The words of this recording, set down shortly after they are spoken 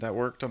that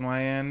worked on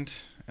my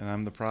end, and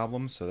I'm the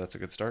problem, so that's a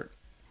good start.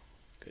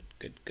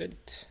 Good.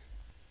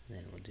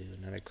 Then we'll do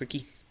another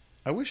quickie.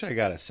 I wish I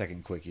got a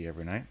second quickie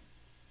every night.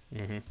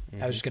 I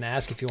was just going to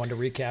ask if you wanted to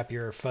recap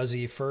your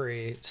fuzzy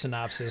furry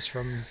synopsis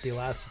from the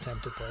last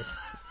attempt at this.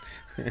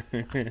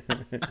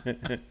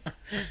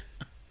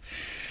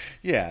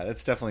 Yeah,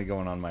 that's definitely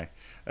going on my...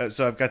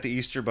 so I've got the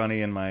Easter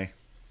Bunny in my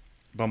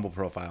Bumble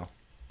profile.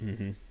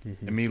 And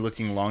me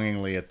looking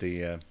longingly at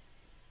the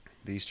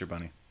Easter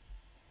Bunny.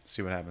 Let's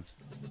see what happens.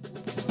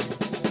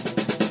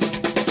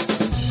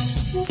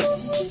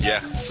 Yeah,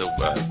 so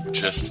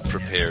just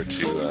prepare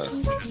to...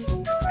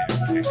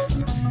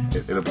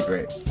 It'll be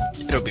great.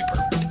 It'll be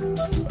perfect.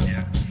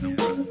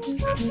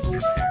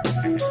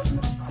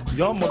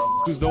 Y'all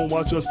motherfuckers don't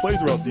watch us play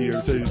throughout the year,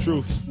 to tell you the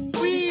truth.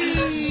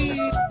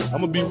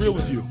 I'm gonna be real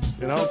with you,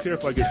 and I don't care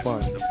if I get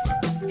fined.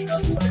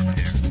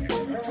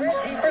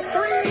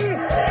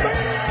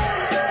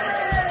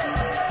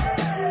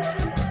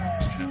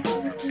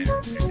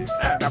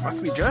 I got my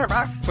sweet jerk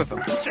off. Put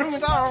some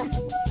shoes on.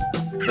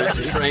 That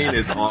train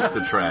is off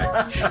the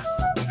tracks.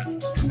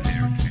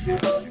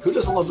 Who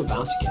doesn't love the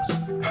bouncy castle?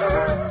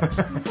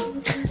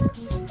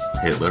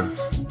 Hitler.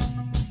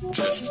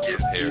 Just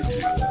prepare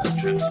to...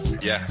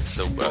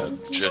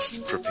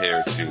 just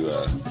prepare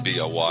to be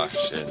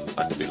awash in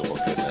undebeatable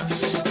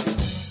goodness.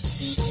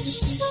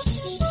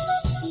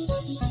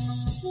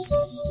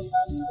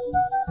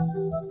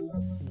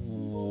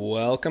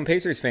 Welcome,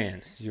 Pacers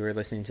fans. You are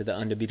listening to the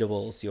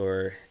Undebeatables,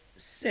 your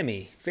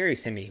very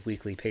semi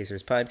weekly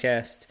Pacers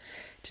podcast.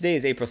 Today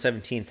is April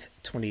 17th,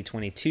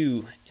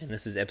 2022, and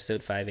this is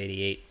episode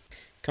 588.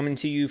 Coming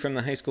to you from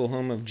the high school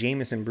home of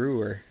Jamison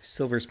Brewer,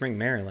 Silver Spring,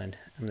 Maryland.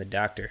 I'm the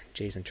doctor,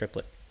 Jason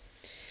Triplett.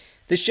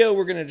 This show,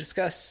 we're going to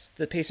discuss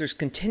the Pacers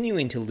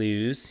continuing to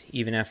lose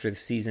even after the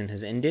season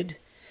has ended,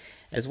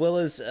 as well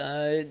as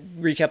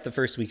recap the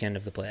first weekend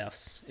of the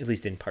playoffs, at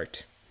least in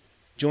part.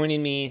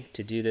 Joining me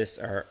to do this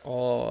are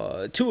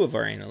two of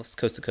our analysts,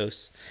 coast to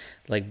coast,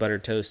 like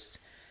buttered toast.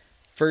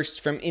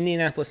 First, from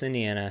Indianapolis,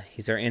 Indiana,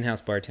 he's our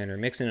in-house bartender,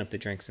 mixing up the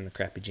drinks and the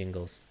crappy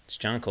jingles. It's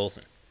John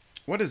Colson.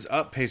 What is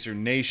up, Pacer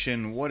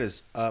Nation? What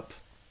is up,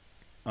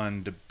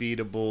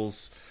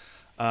 Undebeatables?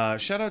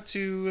 Shout out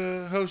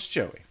to host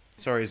Joey.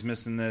 Sorry he's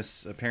missing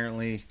this.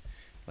 Apparently,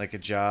 like a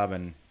job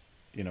and,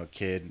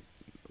 kid,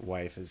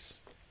 wife is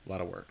a lot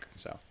of work.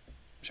 So,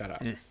 shout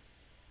out.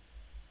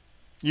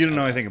 You don't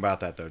know anything about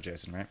that, though,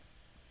 Jason, right?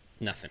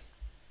 Nothing.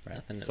 Right.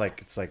 Nothing.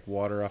 It's like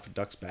water off a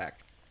duck's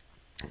back.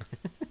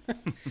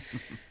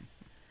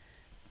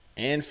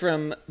 And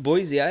from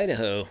Boise,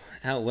 Idaho,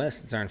 out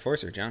west, it's our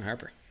enforcer, John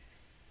Harper.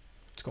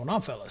 What's going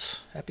on,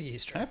 fellas? Happy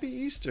Easter. Happy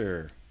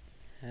Easter.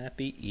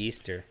 Happy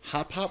Easter.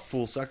 Hop, hop,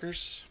 fool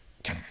suckers.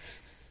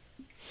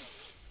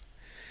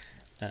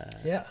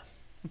 Yeah.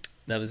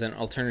 That was an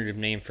alternative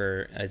name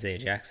for Isaiah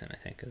Jackson, I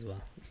think, as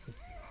well.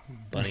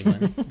 Bunny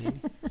Bunny,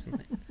 maybe?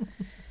 Something.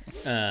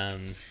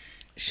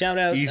 Shout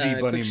out. Easy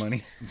bunny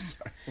money. I'm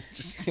sorry.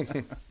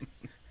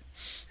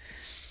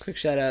 Quick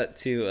shout out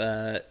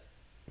to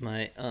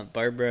my Aunt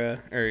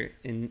Barbara, or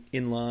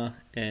in-law,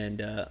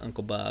 and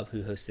Uncle Bob,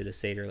 who hosted a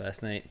Seder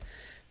last night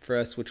for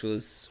us, which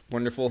was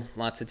wonderful.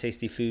 Lots of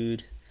tasty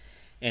food.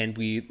 And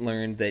we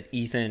learned that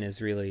Ethan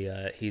is really,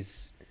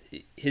 his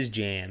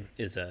jam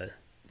is a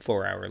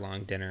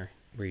 4-hour-long dinner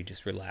where you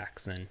just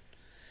relax and,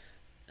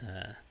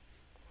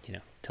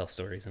 tell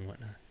stories and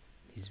whatnot.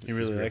 He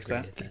really likes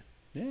that?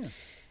 Yeah.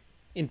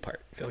 In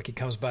part. I feel like he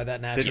comes by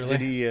that naturally.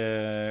 Did he...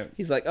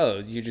 He's like,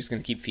 oh, you're just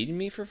going to keep feeding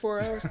me for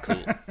 4 hours? Cool.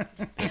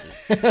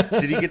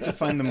 Did he get to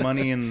find the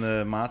money in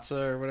the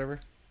matzah or whatever?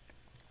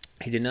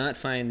 He did not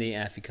find the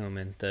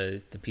afikoman,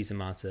 the piece of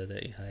matzah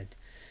that he had.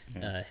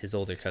 Yeah. His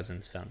older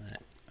cousins found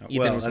that.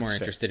 Ethan was more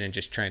interested in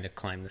just trying to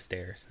climb the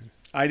stairs.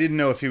 I didn't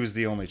know if he was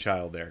the only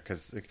child there,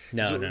 because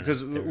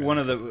one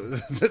of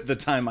the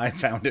time I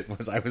found it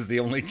was I was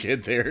the only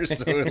kid there,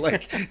 so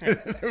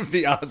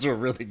the odds were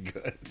really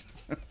good.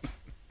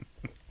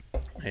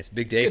 Nice,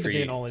 big day for you.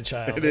 Be an only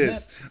child. It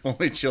is.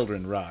 Only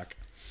children rock.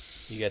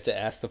 You got to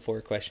ask the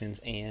 4 questions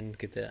and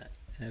get the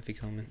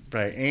afikoman.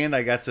 Right, and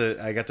I got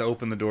to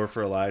open the door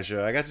for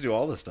Elijah. I got to do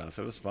all this stuff.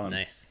 It was fun.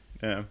 Nice.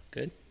 Yeah.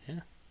 Good. Yeah.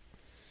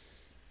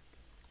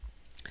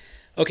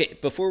 Okay,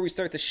 before we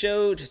start the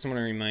show, just want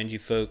to remind you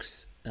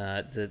folks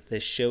that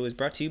this show is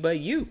brought to you by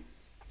you.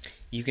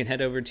 You can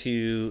head over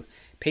to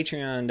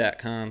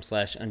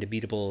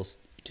patreon.com/undebeatables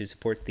to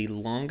support the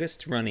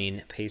longest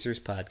running Pacers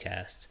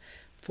podcast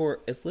for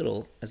as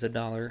little as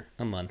 $1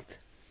 a month.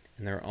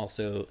 And there are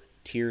also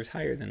tiers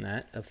higher than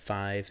that of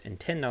 $5 and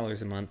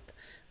 $10 a month,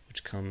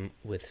 which come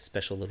with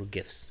special little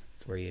gifts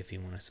for you if you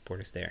want to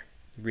support us there.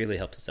 It really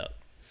helps us out.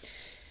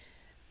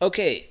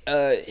 Okay,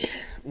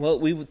 well,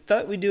 we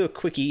thought we'd do a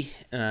quickie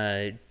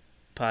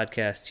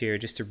podcast here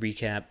just to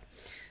recap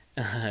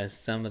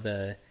some of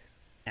the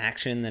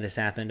action that has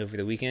happened over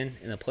the weekend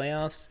in the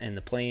playoffs and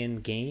the play-in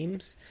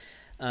games.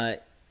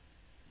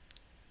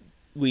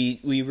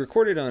 We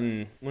recorded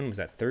on, when was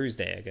that?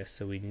 Thursday, I guess,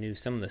 so we knew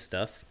some of the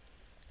stuff.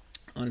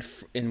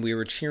 And we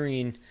were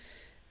cheering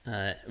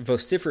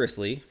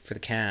vociferously for the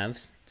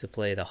Cavs to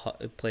play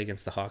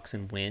against the Hawks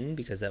and win,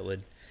 because that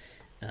would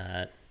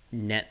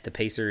net the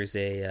Pacers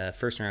a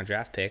first-round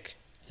draft pick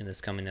in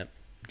this coming up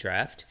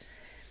draft.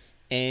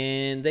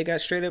 And they got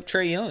straight up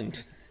Trae Young,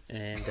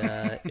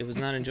 and it was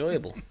not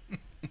enjoyable.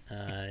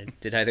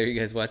 Did either of you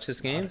guys watch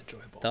this game?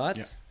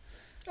 Thoughts?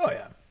 Yeah. Oh,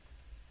 yeah.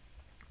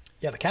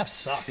 Yeah, the Cavs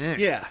suck.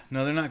 Yeah,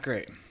 no, they're not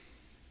great.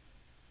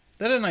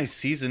 They had a nice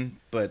season,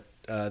 but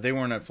they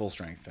weren't at full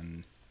strength.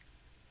 And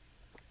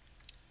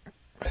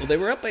well, they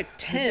were up by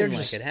 10 at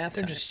halftime.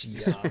 They're just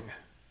young.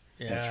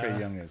 yeah, Trae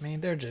Young is. I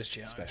mean, they're just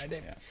young. Special,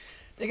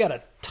 They got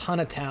a ton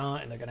of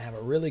talent, and they're going to have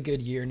a really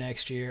good year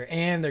next year,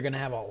 and they're going to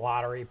have a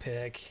lottery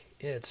pick.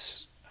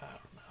 It's, I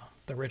don't know,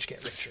 the rich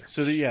get richer.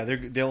 So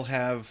they'll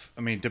have.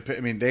 I mean,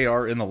 they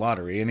are in the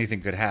lottery.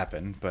 Anything could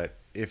happen, but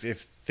if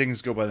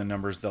things go by the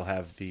numbers, they'll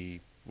have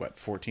the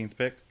 14th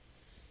pick.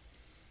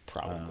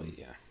 Probably,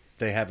 yeah.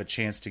 They have a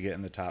chance to get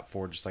in the top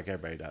 4, just like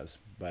everybody does.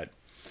 But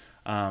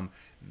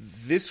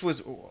this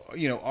was,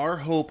 our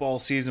hope all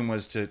season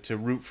was to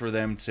root for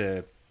them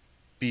to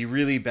be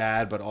really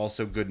bad, but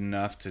also good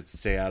enough to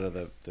stay out of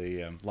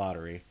the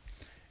lottery.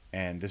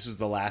 And this was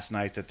the last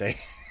night that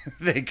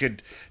they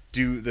could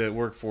do the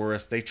work for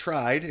us. They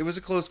tried. It was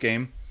a close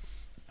game,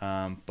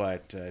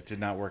 but it did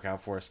not work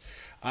out for us.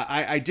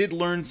 I did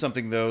learn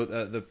something, though.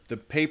 The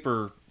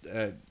paper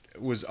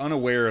was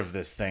unaware of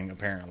this thing,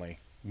 apparently,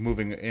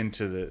 moving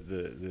into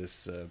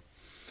this.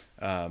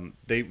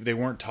 They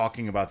weren't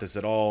talking about this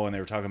at all, and they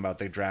were talking about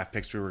the draft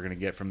picks we were going to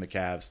get from the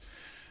Cavs.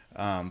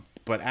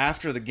 But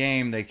after the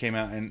game, they came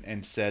out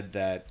and said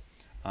that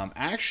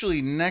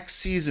actually next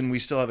season we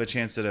still have a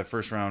chance at a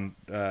first-round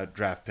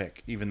draft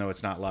pick, even though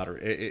it's not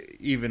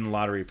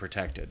lottery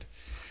protected.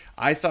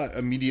 I thought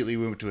immediately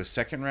we went to a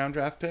second-round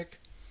draft pick,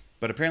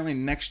 but apparently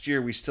next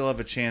year we still have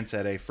a chance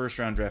at a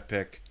first-round draft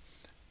pick,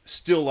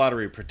 still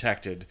lottery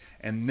protected,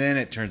 and then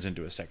it turns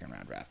into a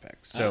second-round draft pick.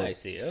 So I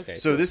see. Okay.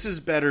 So this is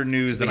better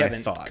news than I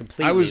thought.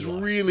 I was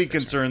really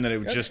concerned that it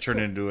would just turn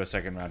cool. into a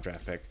second-round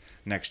draft pick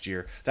next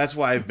year. That's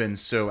why I've been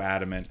so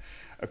adamant.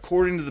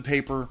 According to the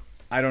paper,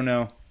 I don't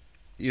know.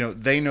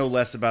 They know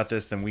less about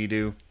this than we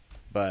do,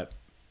 but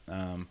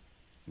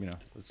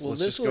let's this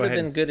just go would have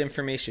ahead. been good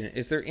information.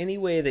 Is there any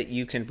way that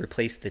you can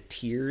replace the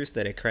tears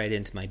that I cried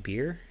into my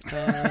beer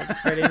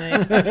Friday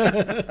night?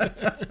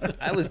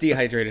 I was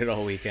dehydrated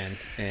all weekend,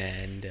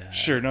 and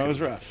Sure, no, it was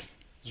rough.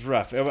 It was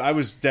rough. I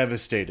was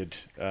devastated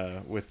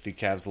with the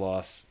Cavs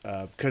loss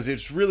because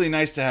it's really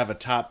nice to have a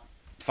top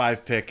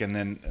 5 pick and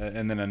then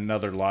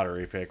another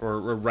lottery pick, or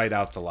right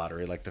out the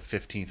lottery, like the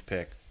 15th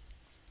pick,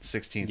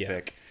 16th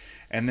pick,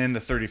 and then the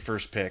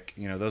 31st pick.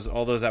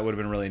 All those that would have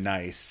been really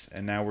nice.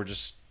 And now we're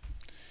just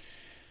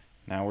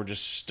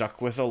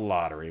stuck with a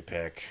lottery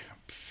pick.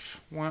 Pff,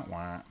 wah,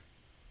 wah.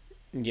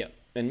 Yep,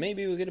 and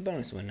maybe we'll get a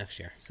bonus one next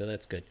year, so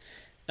that's good.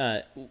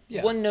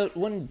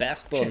 One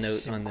basketball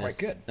note on this.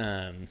 Quite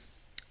good.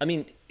 I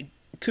mean,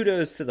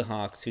 kudos to the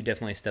Hawks, who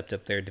definitely stepped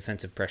up their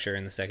defensive pressure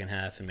in the second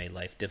half and made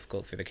life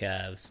difficult for the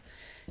Cavs.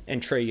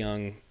 And Trae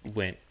Young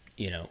went,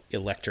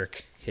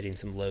 electric, hitting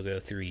some logo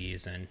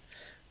threes and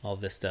all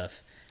this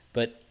stuff.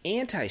 But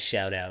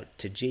anti-shout out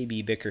to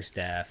JB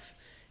Bickerstaff,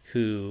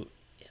 who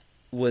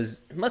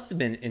must have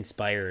been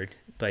inspired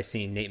by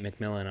seeing Nate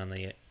McMillan on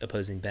the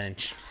opposing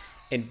bench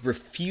and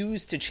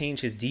refused to change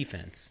his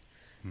defense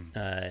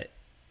on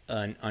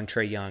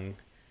Trae Young,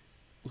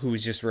 who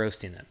was just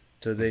roasting them.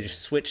 So they just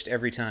switched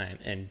every time,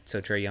 and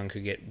so Trae Young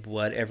could get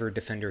whatever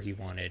defender he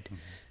wanted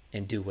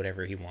and do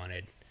whatever he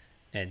wanted,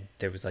 and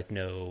there was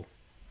no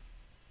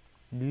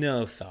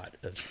thought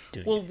of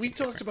doing. Well, we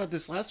talked about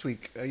this last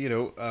week.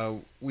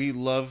 We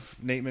love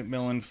Nate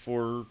McMillan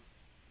for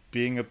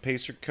being a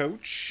Pacer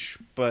coach,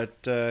 but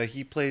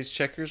he plays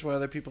checkers while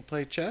other people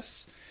play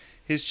chess.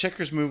 His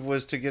checkers move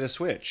was to get a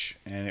switch,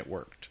 and it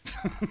worked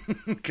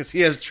because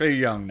he has Trae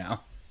Young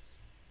now.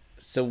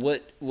 So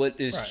what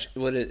is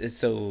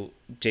so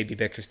JB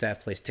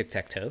Bickerstaff plays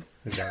tic-tac-toe?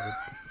 Is that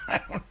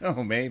what? I don't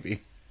know, maybe.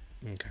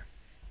 Okay.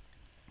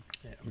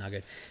 Yeah, not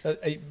good.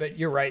 But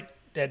you're right.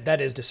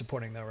 That is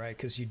disappointing, though, right?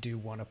 Because you do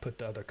want to put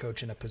the other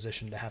coach in a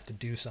position to have to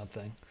do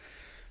something.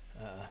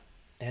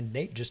 And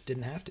Nate just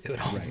didn't have to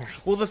at all. Right.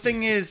 Well, the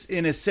thing is,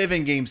 in a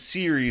 7-game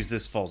series,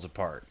 this falls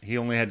apart. He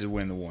only had to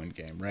win the one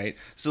game, right?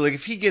 So,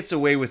 if he gets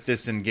away with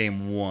this in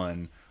game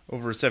 1,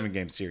 over a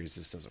 7-game series,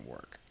 this doesn't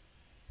work.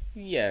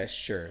 Yeah,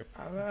 sure.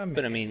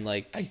 But I mean, I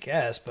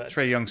guess, but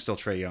Trae Young's still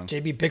Trae Young.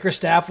 JB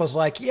Bickerstaff was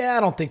like, I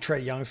don't think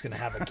Trae Young's going to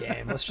have a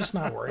game. Let's just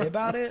not worry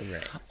about it.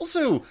 Right.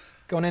 Also,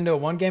 going into a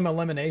 1-game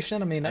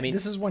elimination, I mean,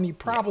 this is when you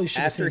probably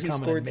should have seen after he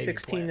coming scored and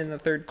 16 in the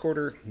third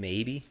quarter,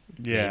 maybe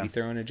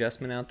throw an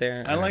adjustment out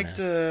there. I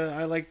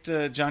liked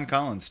John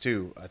Collins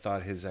too. I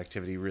thought his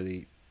activity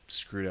really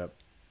screwed up.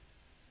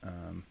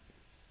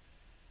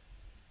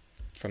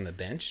 From the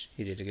bench,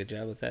 he did a good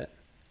job with that.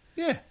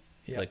 Yeah.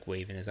 Like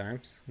waving his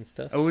arms and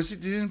stuff. Oh, he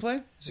didn't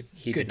play?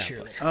 He good did not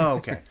cheerleader. play. Oh,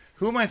 okay.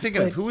 Who am I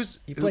thinking of? Who was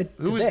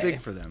big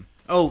for them?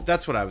 Oh,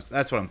 that's what I'm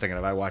thinking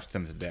of. I watched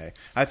him today.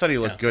 I thought he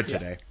looked good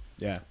today.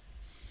 Yeah.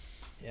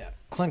 Yeah.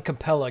 Clint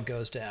Capella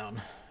goes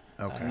down.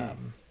 Okay.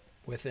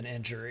 With an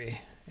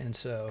injury. And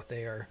so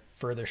they are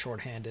further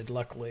shorthanded.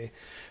 Luckily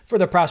for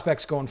the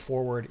prospects going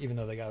forward, even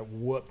though they got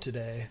whooped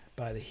today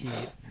by the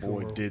Heat, who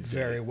were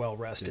very well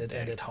rested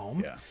and at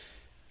home.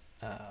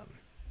 Yeah.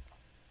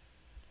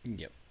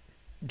 Yep.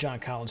 John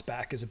Collins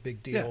back is a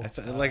big deal.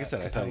 Yeah, like I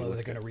said, I thought Capella, he they're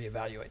looked going to good.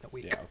 reevaluate in a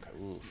week. Yeah,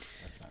 okay. Oof,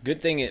 that's not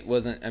Good thing it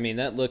wasn't. I mean,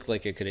 that looked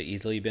like it could have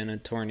easily been a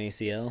torn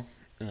ACL.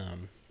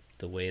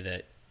 The way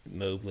that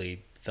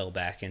Mobley fell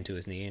back into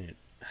his knee and it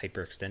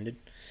hyperextended.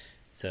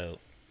 So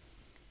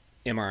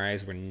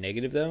MRIs were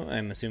negative, though,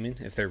 I'm assuming,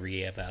 if they're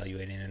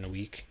reevaluating in a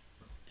week.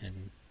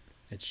 And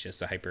it's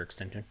just a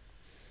hyperextension.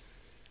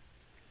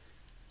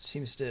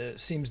 Seems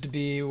to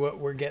be what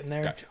we're getting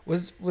there. Gotcha.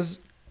 Was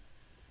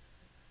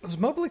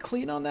Mobley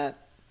clean on that?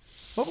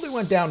 Mobley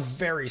went down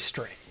very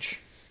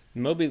strange.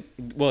 Mobley,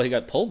 well, he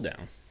got pulled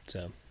down,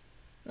 so.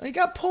 He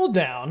got pulled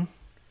down,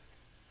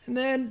 and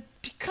then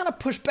he kind of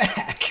pushed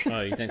back.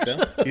 Oh, you think so?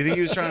 You think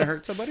he was trying to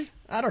hurt somebody?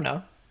 I don't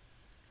know.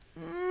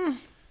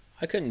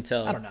 I couldn't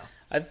tell. I don't know.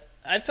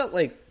 I felt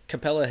like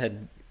Capella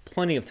had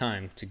plenty of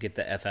time to get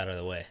the F out of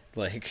the way.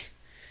 Like,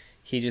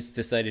 he just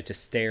decided to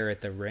stare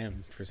at the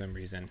rim for some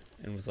reason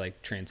and was,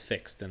 like,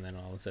 transfixed, and then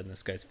all of a sudden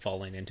this guy's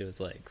falling into his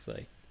legs.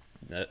 Like,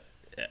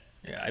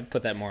 yeah, I'd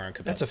put that more on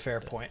Capella. That's a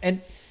fair point.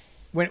 And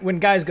when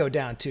guys go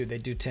down, too, they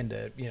do tend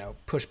to,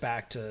 push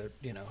back to,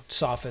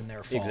 soften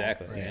their fall.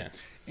 Exactly, right? yeah.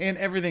 And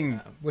everything...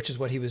 which is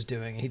what he was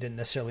doing. He didn't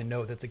necessarily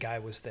know that the guy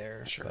was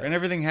there. Sure. And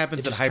everything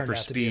happens at just turned hyper out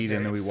to be a speed, very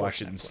and then we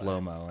watch it in unfortunate play.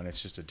 slow-mo, and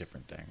it's just a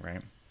different thing,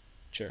 right?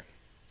 Sure.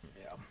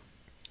 Yeah.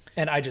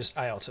 And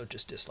I also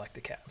just dislike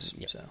the Cavs.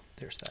 Yep. So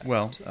there's that.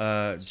 Well,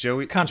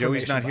 Joey's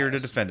Confirmation not here to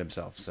bias. defend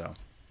himself, so...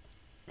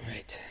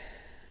 Right.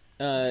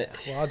 Well,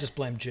 I'll just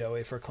blame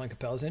Joey for Clint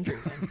Capella's injury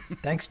then.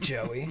 Thanks,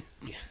 Joey.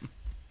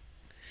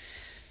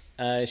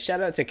 Shout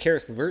out to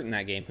Karis LeVert in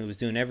that game, who was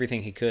doing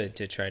everything he could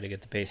to try to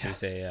get the Pacers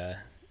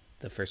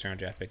the first round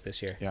draft pick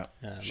this year. Yeah.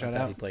 Shout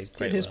out. He plays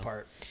quite Did his well.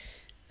 part.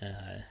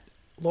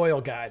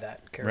 Loyal guy,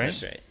 that Karis. Right?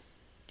 That's right.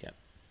 Yep.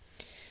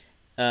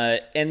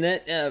 And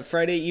that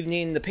Friday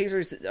evening, the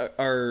Pacers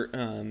are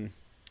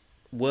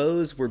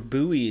woes were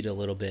buoyed a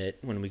little bit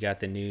when we got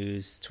the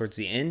news towards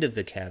the end of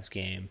the Cavs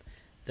game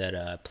that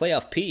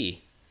playoff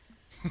P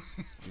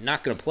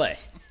not going to play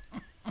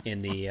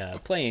in the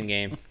play-in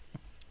game.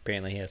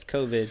 Apparently he has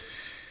COVID,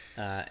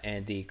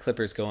 and the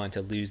Clippers go on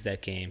to lose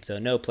that game. So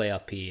no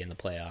playoff P in the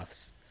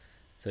playoffs.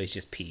 So he's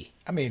just P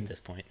I mean, at this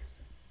point.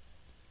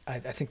 I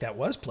think that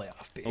was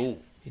playoff B. Oh.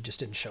 He just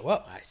didn't show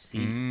up. I see.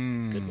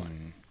 Good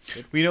one.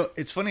 Well,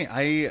 it's funny.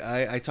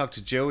 I talked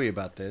to Joey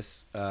about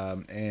this,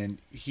 and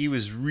he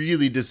was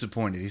really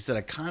disappointed. He said,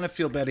 I kind of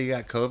feel bad he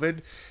got COVID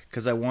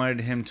because I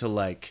wanted him to,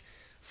 like,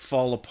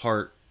 fall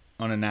apart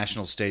on a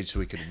national stage so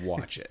we could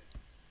watch it.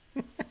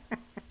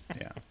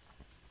 Yeah.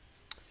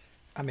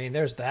 I mean,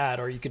 there's that,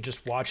 or you could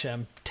just watch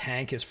him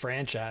tank his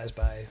franchise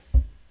by,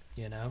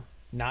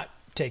 not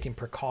taking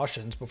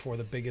precautions before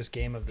the biggest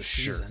game of the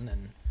Sure. season.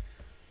 And,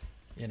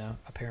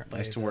 apparently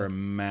Nice to wear a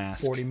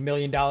mask. $40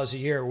 million a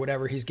year or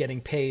whatever he's getting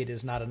paid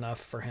is not enough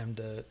for him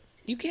to.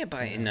 You can't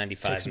buy an take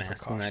N95 some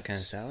mask on that kind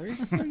of salary.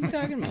 precautions. What are you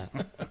talking about?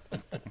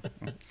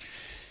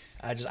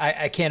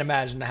 I can't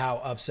imagine how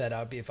upset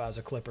I'd be if I was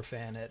a Clipper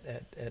fan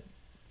at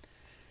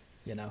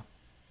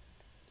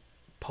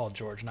Paul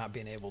George not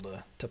being able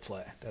to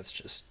play. That's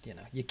just,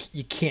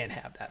 you can't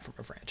have that from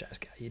a franchise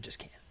guy. You just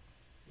can't.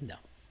 No.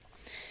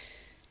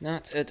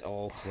 Not at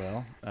all.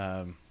 Well,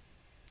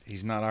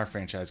 he's not our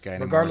franchise guy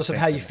anymore. Regardless of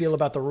thank how you goodness. feel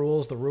about the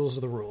rules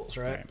are the rules,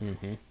 right? Right.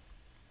 Mm-hmm.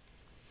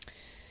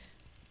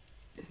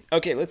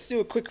 Okay, let's do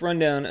a quick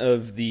rundown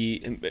of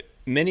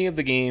many of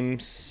the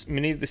games.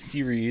 Many of the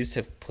series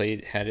have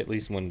had at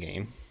least one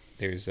game.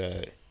 There's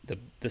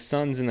the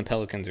Suns and the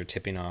Pelicans are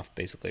tipping off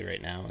basically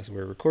right now as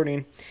we're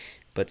recording,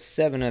 but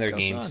 7 other Go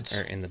games Suns.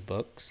 are in the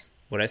books.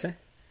 What'd I say?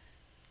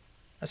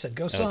 I said,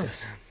 go Oh,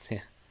 Suns.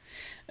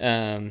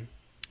 yeah.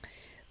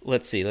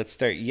 Let's see. Let's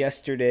start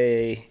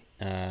yesterday.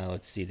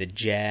 Let's see. The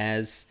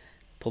Jazz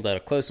pulled out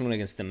a close one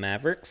against the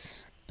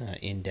Mavericks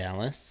in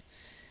Dallas.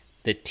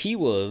 The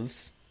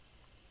T-Wolves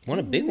won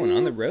a big one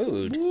on the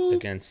road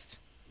against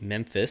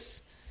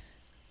Memphis.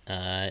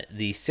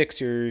 The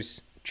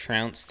Sixers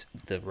trounced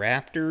the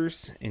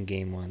Raptors in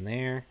game 1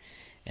 there.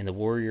 And the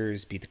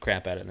Warriors beat the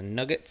crap out of the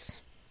Nuggets.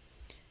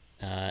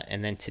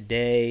 And then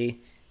today,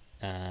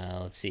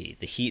 let's see.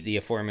 The Heat, the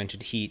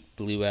aforementioned Heat,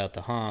 blew out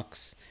the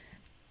Hawks.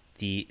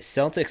 The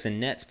Celtics and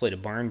Nets played a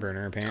barn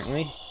burner,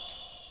 apparently.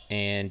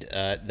 And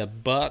the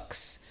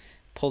Bucks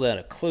pulled out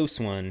a close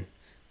one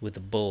with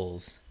the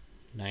Bulls,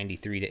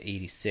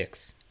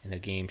 93-86, in a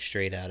game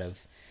straight out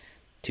of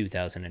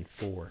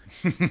 2004.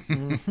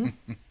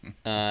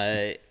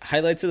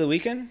 Highlights of the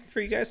weekend for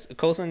you guys?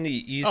 Colson,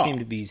 you seem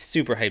to be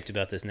super hyped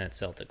about this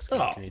Nets Celtics game.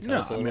 Oh, Can you tell no.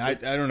 us a I little mean,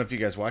 bit? I don't know if you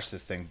guys watched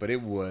this thing, but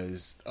it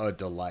was a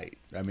delight.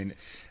 I mean,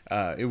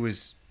 it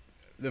was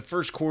the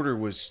first quarter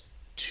was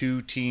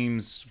 2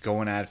 teams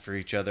going at it for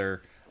each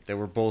other. They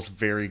were both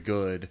very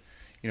good.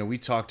 We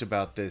talked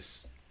about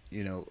this,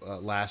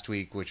 last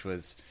week, which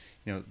was,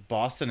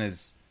 Boston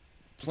has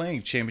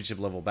playing championship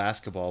level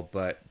basketball,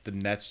 but the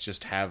Nets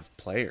just have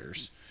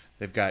players.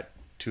 They've got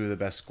two of the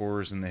best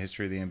scorers in the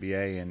history of the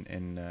NBA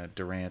in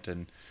Durant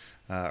and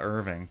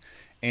Irving.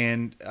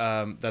 And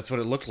that's what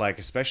it looked like,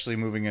 especially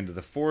moving into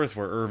the fourth,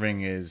 where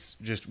Irving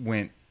just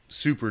went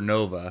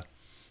supernova.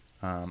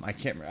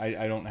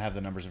 I don't have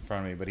the numbers in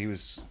front of me, but he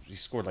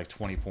scored like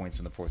 20 points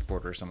in the fourth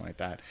quarter or something like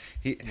that.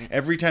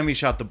 Every time he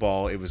shot the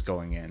ball, it was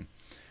going in.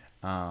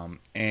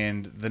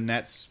 And the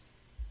Nets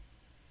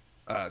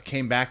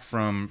came back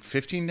from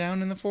 15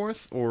 down in the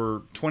fourth,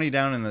 or 20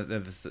 down in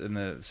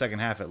the second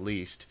half at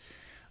least,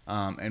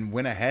 and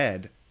went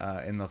ahead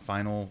in the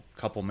final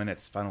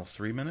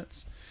 3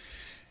 minutes,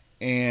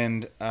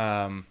 and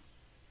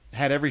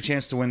had every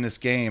chance to win this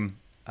game.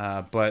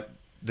 But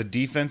the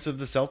defense of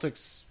the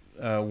Celtics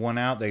won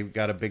out. They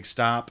got a big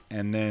stop,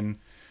 and then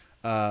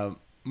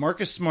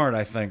Marcus Smart,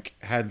 I think,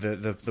 had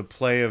the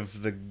play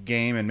of the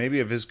game and maybe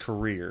of his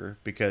career,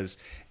 because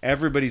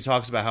everybody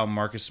talks about how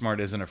Marcus Smart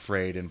isn't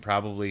afraid and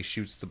probably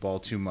shoots the ball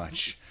too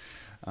much.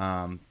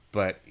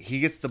 But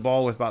he gets the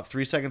ball with about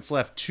 3 seconds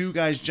left. Two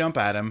guys jump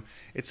at him.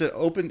 It's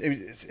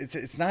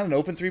it's not an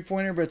open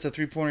three-pointer, but it's a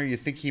three-pointer you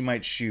think he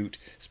might shoot,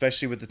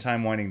 especially with the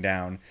time winding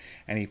down.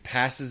 And he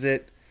passes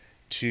it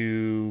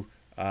to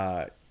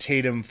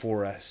Tatum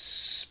for a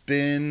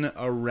spin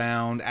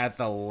around at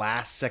the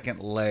last second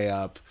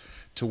layup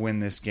to win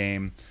this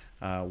game,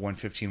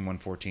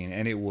 115-114,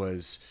 and it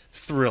was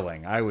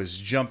thrilling. I was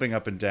jumping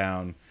up and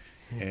down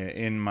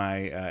in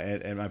my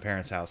at my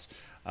parents' house.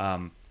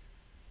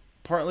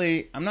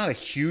 Partly, I'm not a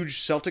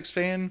huge Celtics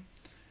fan,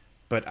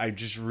 but I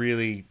just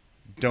really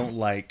don't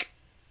like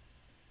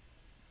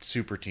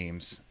super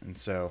teams, and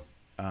so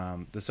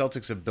the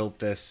Celtics have built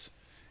this,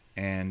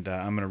 and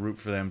I'm going to root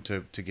for them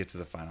to get to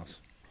the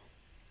finals.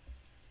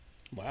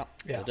 Wow,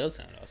 that does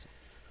sound awesome.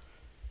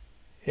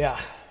 Yeah,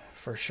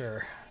 for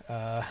sure.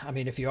 I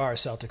mean, if you are a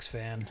Celtics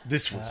fan,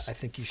 I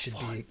think you should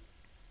be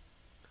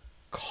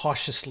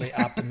cautiously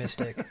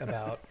optimistic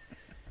about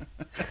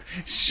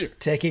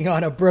taking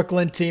on a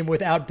Brooklyn team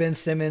without Ben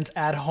Simmons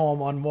at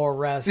home on more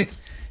rest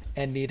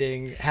and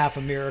needing half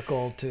a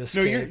miracle to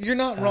escape. No, you're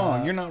not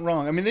wrong. You're not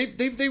wrong. I mean,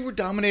 they were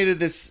dominated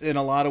this in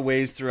a lot of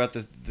ways throughout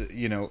the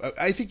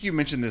I think you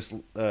mentioned this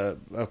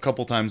a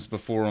couple times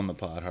before on the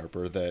pod,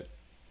 Harper, that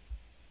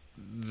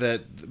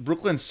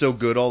Brooklyn's so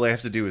good, all they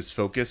have to do is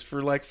focus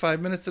for like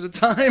 5 minutes at a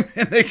time,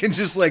 and they can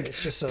just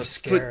it's just so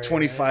scary, put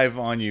 25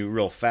 on you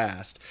real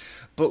fast.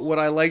 But what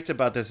I liked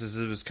about this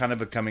is it was kind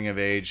of a coming of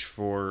age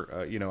for,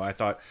 I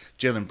thought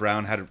Jaylen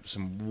Brown had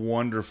some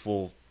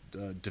wonderful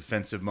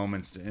defensive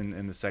moments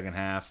in the second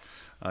half.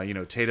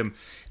 Tatum,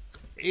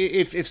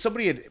 if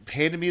somebody had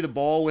handed me the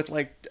ball with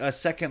like a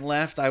second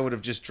left, I would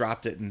have just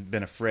dropped it and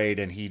been afraid,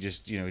 and he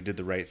just, he did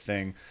the right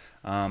thing.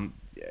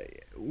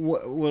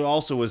 What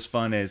also was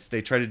fun is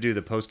they tried to do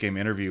the post-game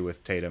interview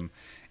with Tatum,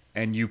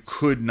 and you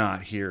could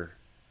not hear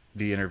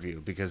the interview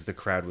because the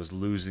crowd was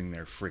losing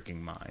their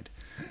freaking mind.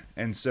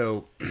 And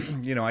so,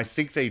 I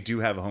think they do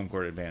have a home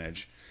court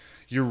advantage.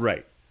 You're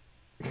right.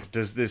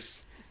 Does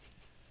this...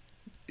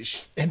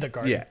 In the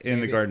Garden. Yeah,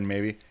 in the Garden,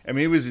 maybe. I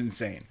mean, it was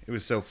insane. It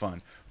was so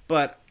fun.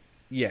 But,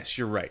 yes,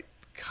 you're right.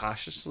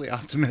 Cautiously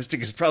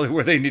optimistic is probably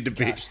where they need to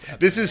be.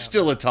 This is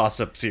still a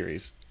toss-up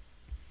series.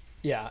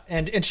 Yeah,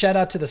 and shout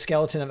out to the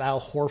skeleton of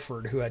Al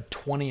Horford, who had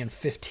 20 and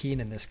 15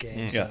 in this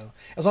game. So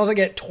as long as I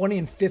get 20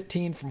 and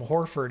 15 from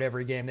Horford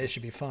every game, they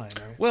should be fine,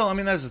 right? Well, I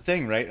mean, that's the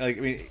thing, right? Like,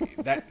 I mean,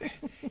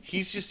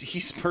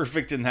 he's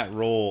perfect in that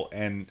role,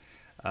 and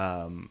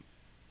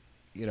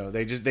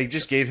they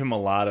just gave him a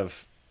lot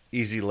of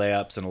easy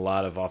layups and a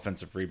lot of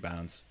offensive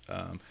rebounds.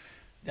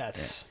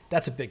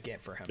 That's a big game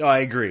for him. Oh, I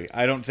agree.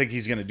 I don't think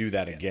he's going to do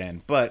that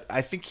again, but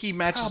I think he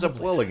matches up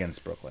well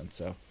against Brooklyn,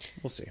 so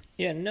we'll see.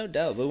 Yeah, no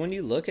doubt. But when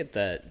you look at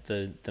that,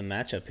 the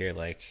matchup here,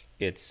 like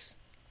it's,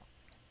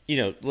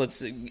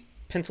 let's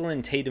pencil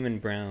in Tatum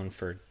and Brown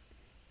for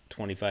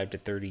 25 to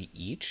 30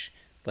 each.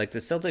 Like the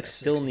Celtics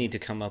still need to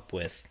come up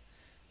with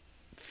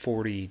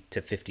 40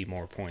 to 50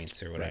 more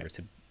points or whatever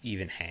to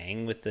even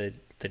hang with the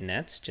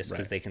Nets, just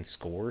because they can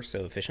score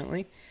so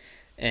efficiently.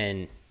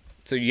 And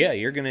so, yeah,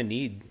 you're going to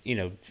need,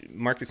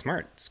 Marcus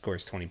Smart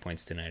scores 20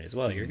 points tonight as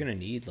well. Mm-hmm. You're going to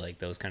need, like,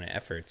 those kind of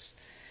efforts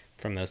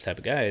from those type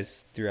of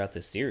guys throughout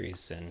this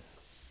series. And,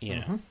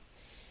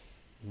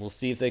 we'll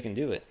see if they can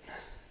do it.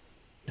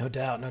 No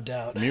doubt.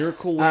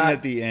 Miracle win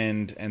at the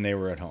end, and they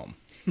were at home.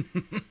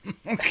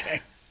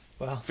 Okay.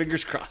 Well,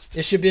 fingers crossed.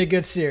 It should be a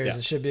good series. Yeah.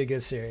 It should be a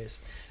good series.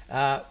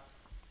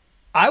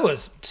 I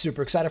was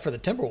super excited for the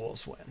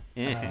Timberwolves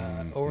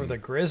win over the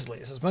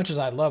Grizzlies. As much as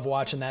I love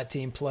watching that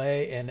team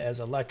play, and as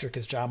electric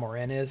as Ja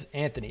Morant is,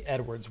 Anthony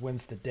Edwards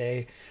wins the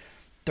day.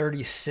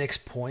 36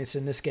 points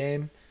in this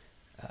game.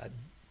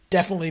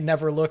 Definitely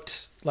never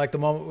looked like the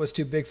moment was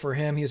too big for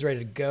him. He was ready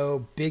to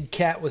go. Big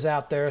Cat was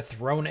out there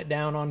throwing it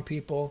down on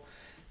people.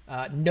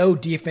 No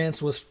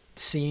defense was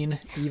seen,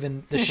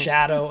 even the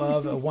shadow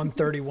of a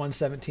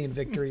 130-117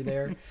 victory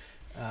there.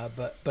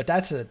 But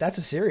that's a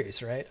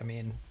series, right? I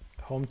mean,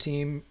 home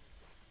team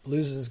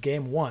loses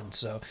game one,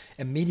 so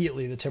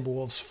immediately the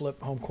Timberwolves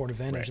flip home court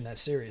advantage in that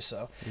series.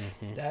 So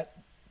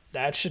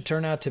that should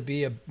turn out to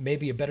be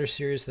maybe a better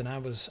series than I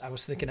was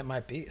thinking it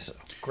might be. So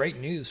great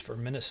news for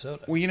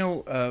Minnesota.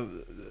 Well,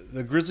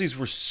 the Grizzlies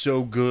were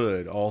so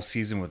good all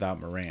season without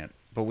Morant,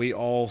 but we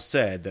all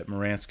said that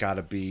Morant's got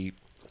to be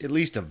at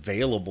least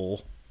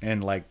available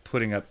and like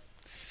putting up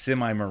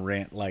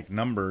semi-Morant like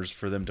numbers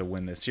for them to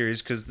win this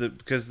series because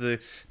the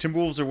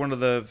Timberwolves are one of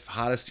the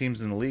hottest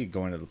teams in the league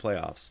going to the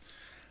playoffs.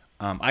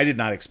 I did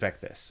not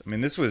expect this. I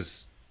mean, this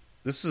was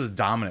a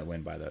dominant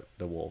win by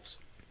the Wolves.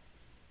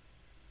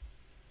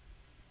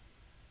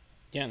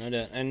 Yeah, no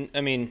doubt. And I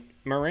mean,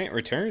 Morant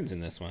returns in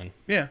this one.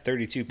 Yeah,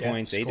 32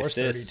 points, 8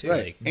 assists,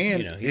 right?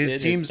 And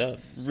his team's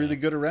really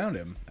so good around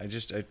him. I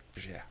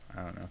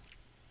don't know.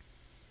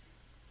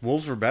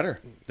 Wolves were better.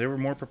 They were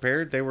more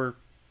prepared. They were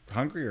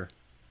hungrier.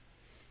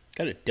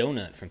 Got a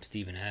donut from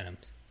Steven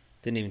Adams.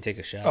 Didn't even take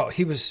a shot. Oh,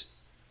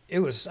 it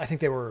was, I think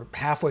they were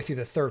halfway through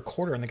the third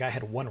quarter and the guy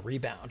had 1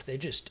 rebound. They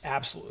just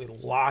absolutely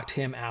locked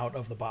him out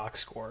of the box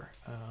score.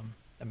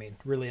 I mean,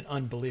 really an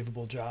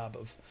unbelievable job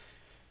of,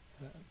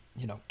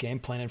 game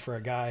planning for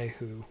a guy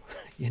who,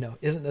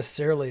 isn't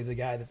necessarily the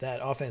guy that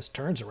offense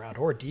turns around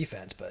or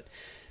defense, but,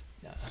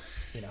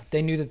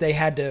 they knew that they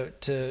had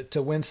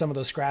to win some of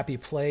those scrappy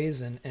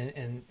plays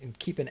and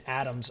keeping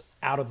Adams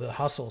out of the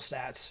hustle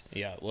stats.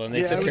 Yeah, well, and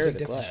they took care of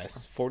the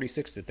glass,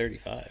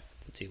 46-35.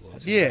 The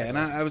T-Wolves. Yeah, and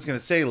I was going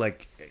to say,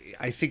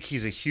 I think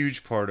he's a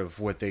huge part of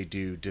what they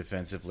do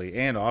defensively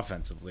and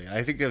offensively.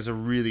 I think that was a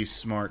really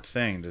smart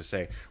thing to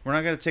say. We're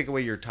not going to take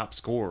away your top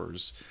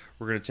scorers.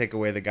 We're going to take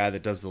away the guy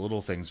that does the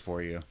little things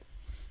for you,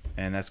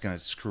 and that's going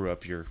to screw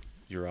up your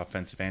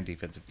offensive and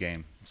defensive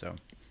game. So,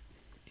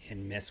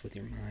 and mess with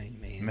your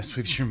mind, man. Mess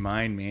with your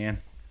mind,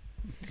 man.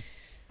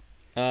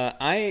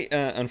 I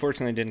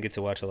unfortunately didn't get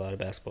to watch a lot of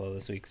basketball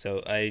this week,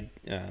 so I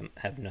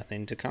have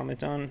nothing to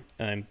comment on.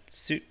 I'm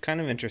kind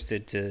of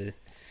interested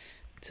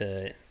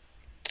to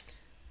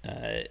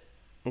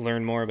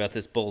learn more about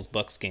this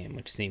Bulls-Bucks game,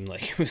 which seemed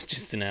like it was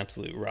just an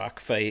absolute rock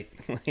fight.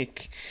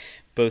 Like,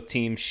 both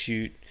teams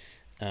shoot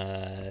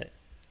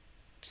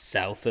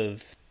south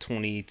of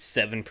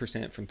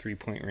 27% from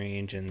three-point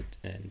range and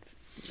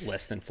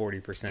less than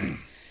 40%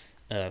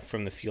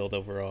 from the field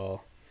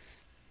overall.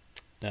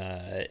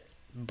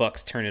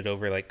 Bucks turn it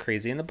over like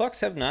crazy, and the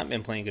Bucks have not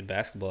been playing good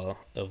basketball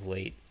of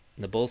late.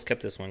 The Bulls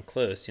kept this one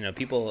close.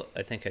 People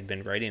I think had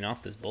been writing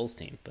off this Bulls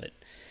team, but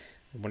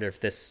I wonder if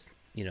this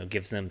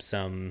gives them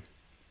some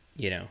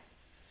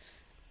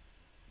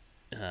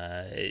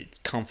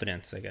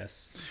confidence, I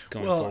guess,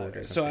 going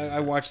forward. So I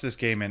watched this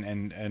game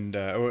and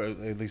or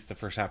at least the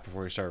first half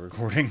before we started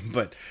recording,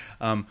 but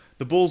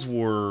the Bulls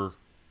were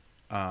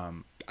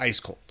ice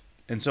cold.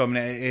 And so, I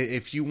mean,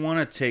 if you want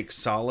to take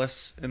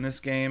solace in this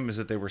game, is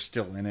that they were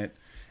still in it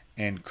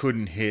and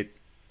couldn't hit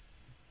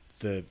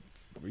the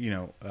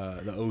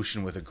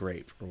ocean with a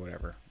grape or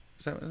whatever.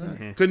 Is that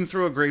mm-hmm. Couldn't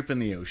throw a grape in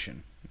the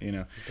ocean,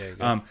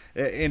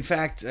 In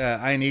fact,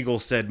 Ian Eagle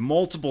said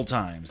multiple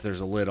times there's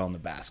a lid on the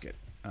basket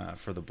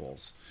for the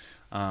Bulls.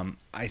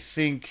 I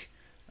think,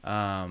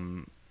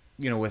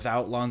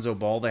 without Lonzo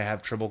Ball, they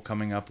have trouble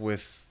coming up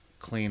with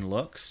clean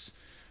looks.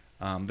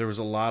 There was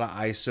a lot of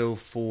ISO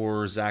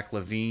for Zach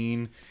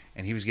LaVine,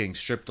 and he was getting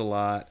stripped a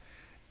lot.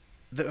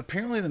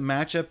 Apparently, the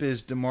matchup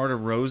is DeMar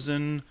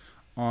DeRozan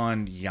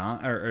on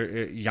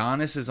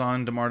Giannis is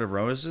on DeMar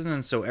DeRozan,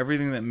 and so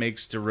everything that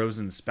makes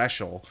DeRozan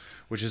special,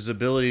 which is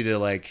ability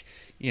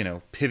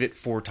to pivot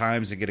 4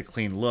 times and get a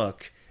clean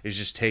look, is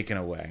just taken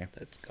away.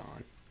 That's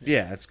gone.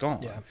 Yeah, it's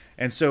gone. Yeah.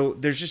 And so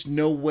there's just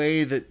no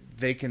way that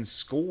they can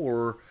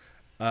score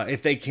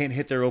if they can't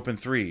hit their open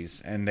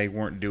threes, and they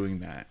weren't doing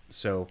that.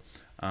 So.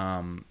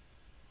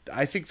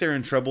 I think they're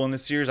in trouble in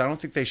this series. I don't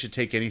think they should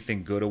take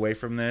anything good away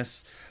from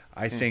this.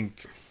 I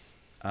think,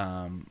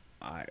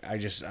 I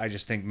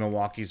just think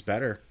Milwaukee's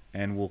better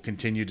and will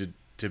continue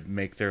to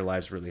make their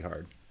lives really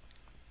hard.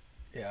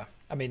 Yeah,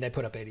 I mean they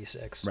put up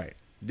 86. Right.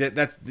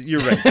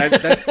 You're right.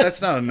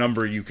 That's not a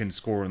number you can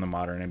score in the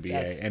modern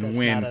NBA that's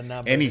win not a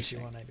number anything.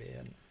 That you want to be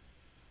in.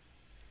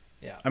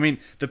 Yeah. I mean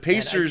the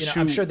Pacers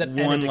I'm sure that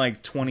won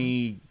like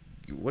 20.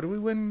 What did we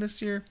win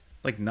this year?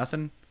 Like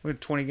nothing. We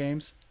had 20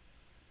 games.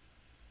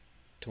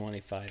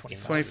 25.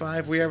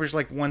 25. We averaged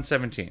like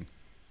 117.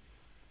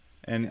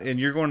 And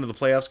you're going to the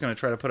playoffs going to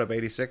try to put up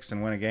 86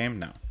 and win a game?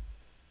 No.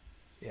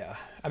 Yeah.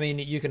 I mean,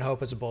 you can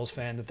hope as a Bulls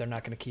fan that they're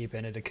not going to keep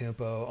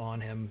Antetokounmpo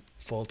on him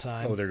full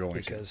time. Oh, they're going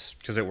because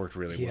it worked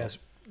really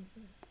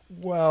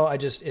well.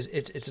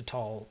 It's a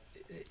tall.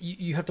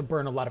 You have to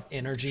burn a lot of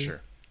energy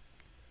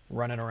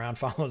running around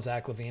following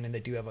Zach LaVine, and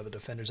they do have other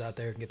defenders out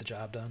there who can get the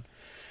job done.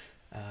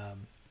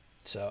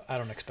 So I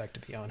don't expect to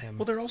be on him.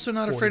 Well, they're also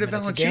not afraid of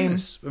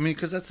Valanciunas. I mean,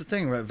 because that's the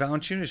thing, right?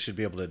 Valanciunas should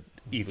be able to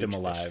eat them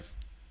alive.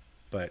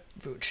 But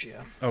Vooch,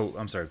 yeah. Oh,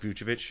 I'm sorry,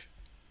 Vucevic.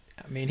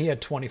 I mean, he had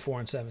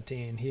 24 and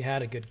 17. He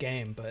had a good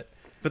game, but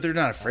they're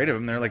not afraid of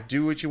him. They're like,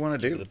 do what you want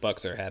to do. The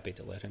Bucks are happy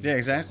to let him. Yeah,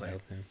 exactly.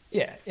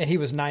 Yeah, and he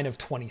was 9 of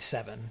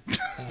 27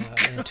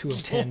 and 2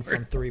 of 10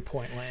 from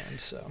 3-point land.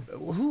 So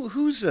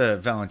who's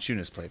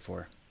Valanciunas play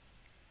for?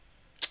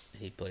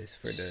 He plays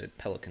for the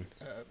Pelicans.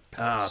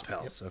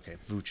 Pels. Okay,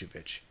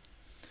 Vucevic.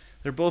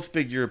 They're both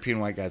big European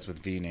white guys with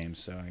V names,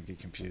 so I get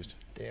confused.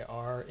 They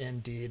are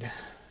indeed.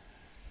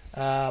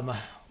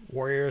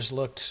 Warriors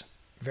looked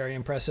very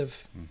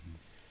impressive. Mm-hmm.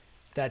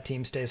 That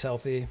team stays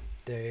healthy.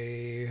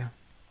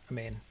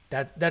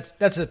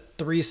 That's a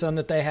threesome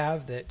that they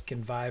have that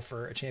can vie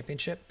for a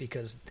championship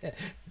because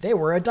they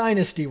were a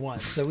dynasty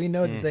once. So we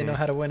know that they know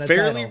how to win a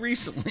title.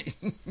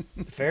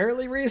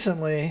 Fairly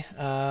recently.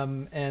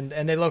 And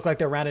they look like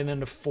they're rounding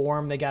into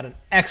form. They got an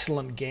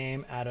excellent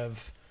game out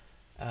of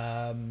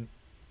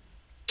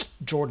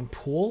Jordan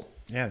Poole.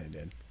 Yeah, they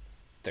did.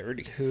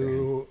 30.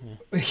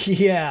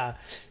 Yeah.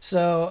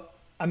 So,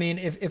 I mean,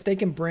 if they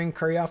can bring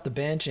Curry off the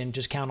bench and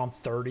just count on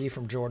 30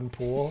 from Jordan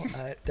Poole,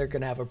 they're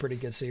going to have a pretty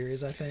good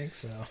series, I think.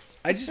 So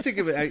I just think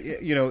of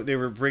it, they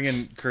were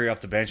bringing Curry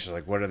off the bench.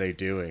 Like, what are they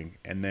doing?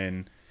 And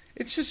then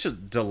it's just a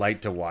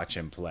delight to watch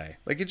him play.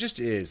 Like, it just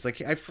is.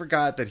 Like, I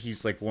forgot that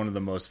he's like one of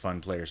the most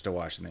fun players to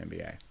watch in the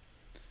NBA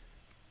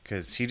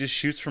because he just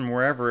shoots from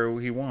wherever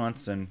he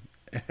wants, and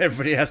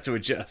everybody has to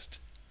adjust.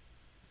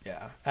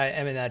 Yeah,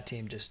 I mean, that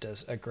team just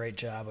does a great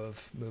job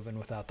of moving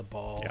without the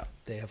ball. Yeah.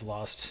 They have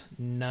lost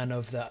none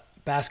of the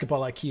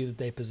basketball IQ that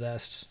they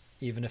possessed,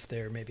 even if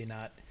they're maybe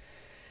not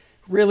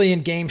really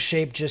in game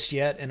shape just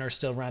yet and are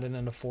still rounding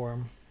into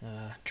form.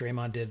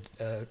 Draymond did,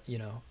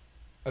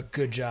 a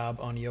good job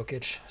on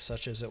Jokic,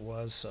 such as it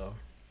was. So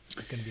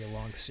it's going to be a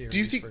long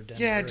series for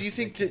Denver. Yeah, do you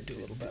think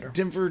that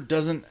Denver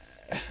doesn't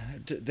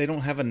 – they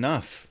don't have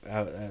enough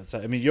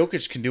outside? I mean,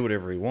 Jokic can do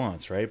whatever he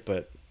wants, right?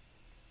 But –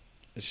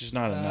 it's just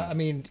not enough. I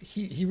mean,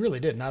 he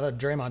really did. Now that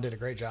Draymond did a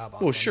great job on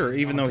him. Well, sure,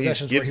 even though he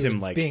gives him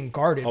like being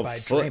guarded by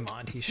foot.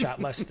 Draymond, he shot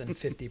less than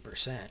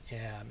 50%.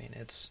 Yeah, I mean,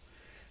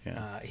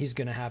 he's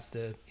gonna have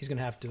to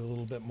do a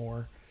little bit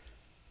more.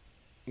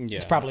 Yeah,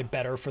 it's probably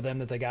better for them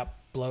that they got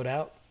blowed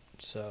out.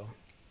 So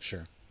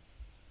sure.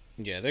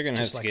 Yeah, they're gonna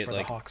have to get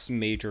like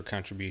major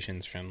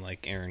contributions from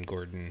like Aaron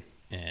Gordon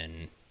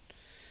and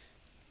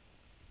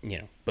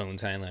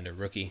Bones Highland, a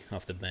rookie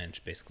off the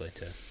bench, basically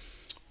to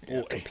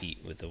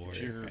compete with the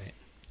Warriors, right?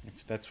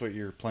 If that's what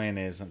your plan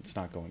is, it's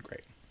not going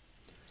great.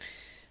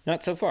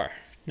 Not so far,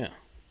 no.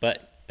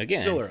 But again,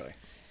 still early.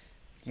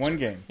 One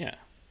game. Yeah,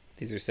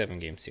 these are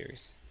 7-game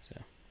series. So,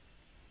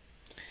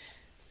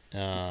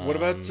 what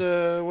about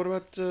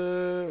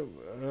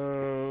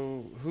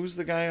who's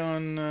the guy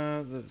on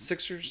the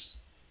Sixers?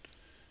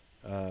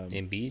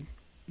 Embiid?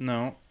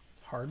 No.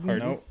 Harden?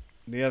 No,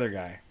 the other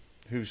guy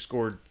who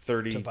scored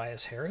 30.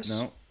 Tobias Harris?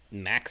 No.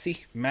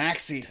 Maxey.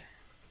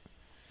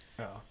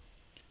 Oh.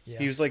 Yeah.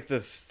 He was like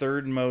the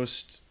third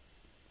most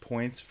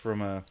points from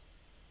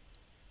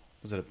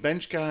was it a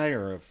bench guy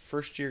or a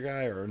first year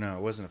guy, or no,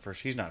 it wasn't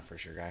he's not a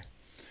first year guy.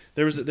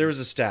 There was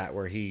a stat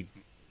where he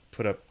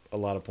put up a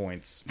lot of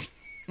points.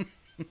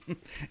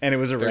 And it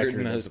was a record.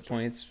 Third most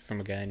points from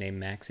a guy named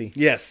Maxey.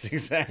 Yes,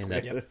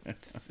 exactly.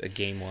 A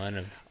game one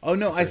of. Oh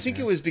no, I think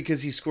it was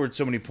because he scored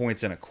so many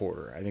points in a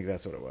quarter. I think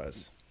that's what it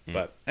was.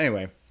 But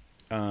anyway,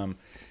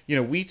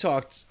 we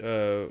talked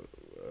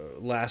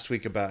last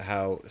week about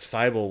how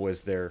Thibault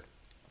was their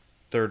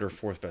third or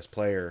fourth best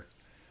player,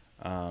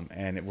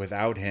 and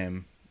without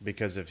him,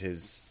 because of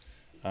his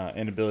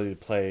inability to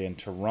play in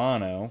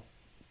Toronto,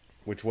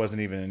 which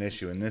wasn't even an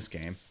issue in this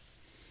game,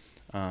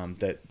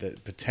 that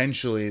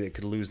potentially they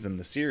could lose them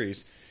the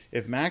series.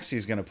 If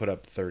Maxey's going to put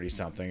up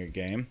 30-something a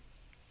game,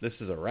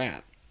 this is a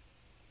wrap.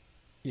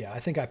 Yeah,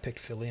 I think I picked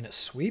Philly in a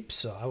sweep,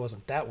 so I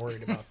wasn't that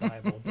worried about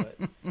Thibault. But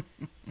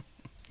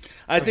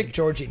I think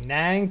Georgie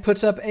Nang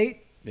puts up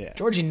 8. Yeah,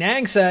 Georgie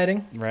Nang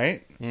sighting.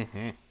 Right.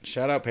 Mm-hmm.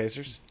 Shout out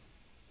Pacers,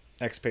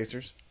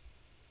 ex-Pacers.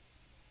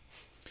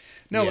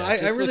 No, I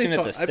really looking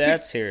thought at the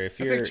stats here. If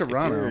you're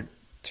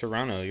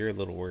Toronto, you're a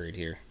little worried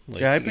here.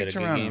 Like, I picked you got a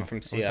Toronto. good game from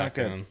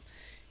Siakam.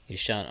 He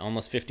shot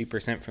almost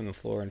 50% from the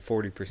floor and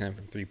 40%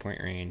 from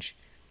three-point range.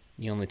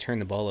 You only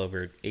turned the ball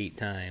over 8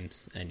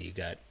 times, and you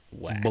got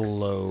waxed.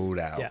 Blowed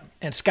out. Yeah,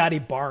 and Scotty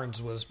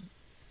Barnes was,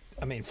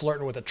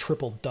 flirting with a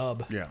triple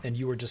dub. Yeah. And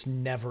you were just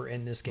never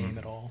in this game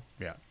at all.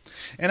 Yeah.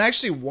 And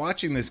actually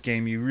watching this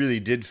game, you really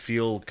did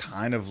feel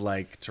kind of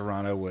like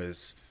Toronto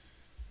was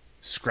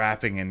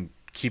scrapping and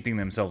keeping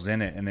themselves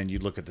in it, and then you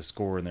look at the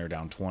score and they're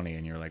down 20,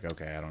 and you're like,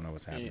 okay, I don't know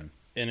what's happening.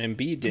 And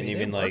Embiid didn't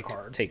even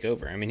take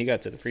over. He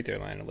got to the free throw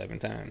line 11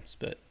 times,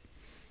 but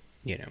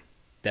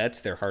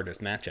that's their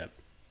hardest matchup,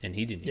 and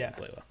he didn't even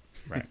play well.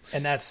 Right.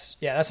 And that's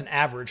an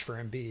average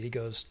for Embiid. He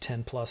goes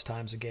 10 plus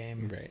times a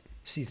game. Right.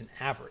 Season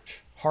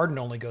average. Harden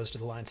only goes to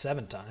the line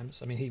 7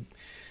 times. He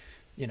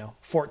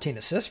 14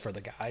 assists for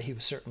the guy. He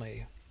was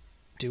certainly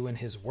doing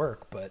his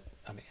work, but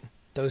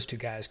those two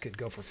guys could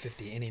go for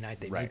 50 any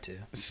night they need to.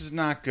 This is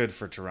not good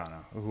for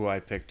Toronto, who I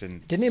picked in.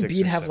 Didn't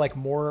Embiid have like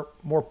more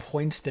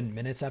points than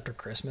minutes after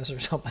Christmas or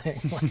something?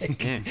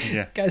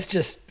 Guy's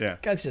just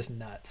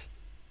nuts.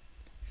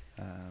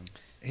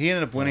 He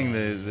ended up winning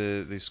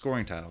the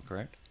scoring title,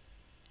 correct?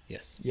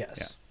 Yes. Yeah.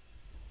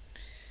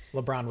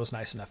 LeBron was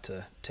nice enough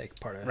to take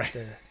part of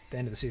the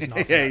end of the season off.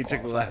 He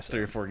took the last 3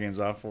 or 4 games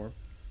off for him.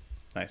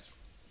 Nice.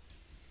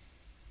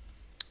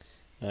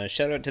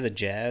 Shout out to the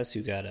Jazz,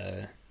 who got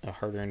a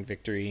hard-earned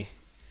victory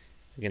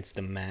against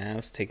the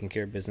Mavs, taking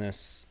care of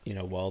business,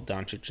 while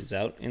Doncic is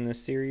out in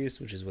this series,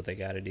 which is what they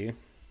got to do.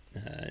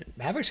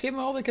 Mavericks gave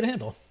them all they could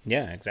handle.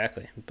 Yeah,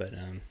 exactly. But,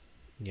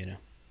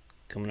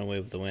 coming away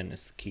with the win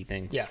is the key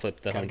thing. Yeah, Flip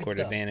the home court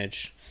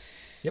advantage.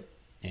 Yep.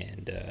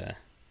 And,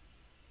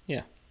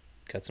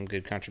 got some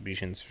good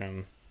contributions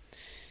from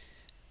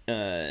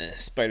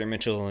Spider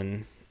Mitchell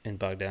and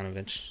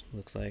Bogdanovich,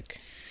 looks like.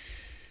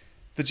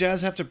 The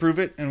Jazz have to prove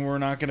it, and we're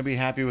not going to be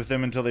happy with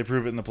them until they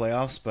prove it in the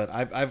playoffs. But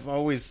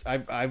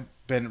I've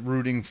been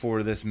rooting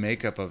for this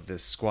makeup of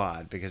this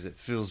squad because it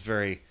feels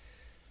very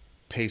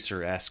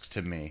Pacer-esque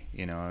to me,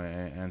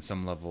 and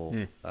some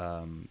level.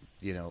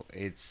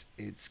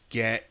 It's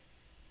get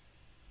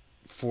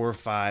 4 or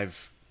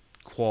 5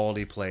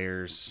 quality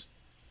players,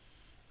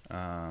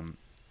 and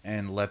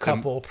let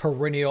couple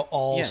perennial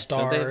all-stars,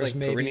 don't they have,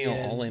 maybe perennial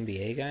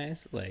all-NBA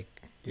guys,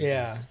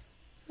 yeah.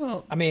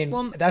 Well, I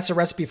mean, that's a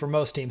recipe for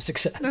most team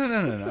success.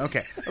 No.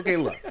 Okay.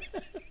 Look.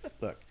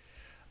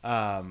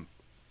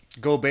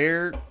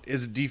 Gobert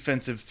is a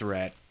defensive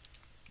threat.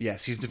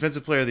 Yes, he's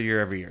defensive player of the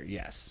year every year.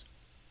 Yes.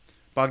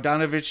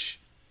 Bogdanovich,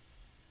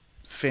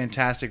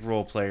 fantastic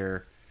role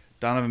player.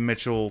 Donovan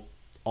Mitchell,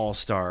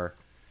 all-star.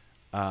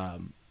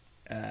 And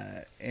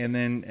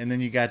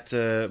then you got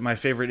my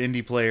favorite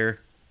indie player,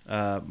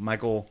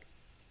 Mike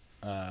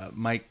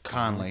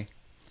Conley.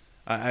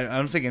 I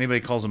don't think anybody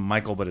calls him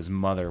Michael but his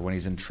mother when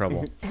he's in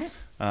trouble.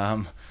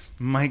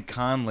 Mike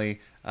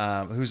Conley,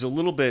 who's a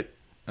little bit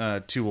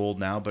too old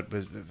now, but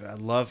I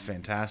love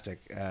fantastic.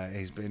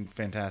 He's been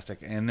fantastic.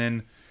 And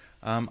then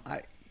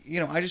I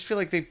just feel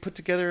like they put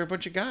together a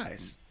bunch of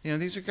guys.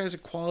 These are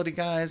quality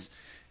guys,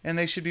 and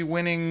they should be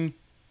winning.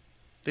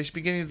 They should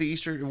be getting to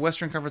the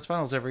Western Conference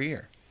Finals every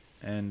year,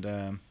 and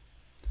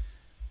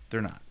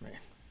they're not.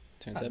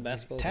 Turns out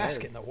basketball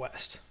task in the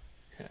West.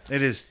 Yeah.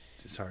 It is.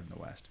 It's hard in the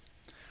West.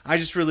 I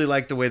just really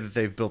like the way that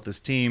they've built this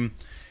team.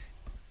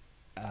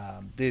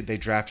 They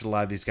drafted a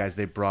lot of these guys.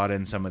 They brought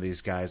in some of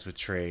these guys with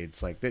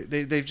trades.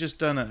 They've just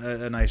done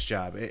a nice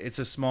job. It's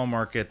a small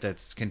market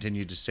that's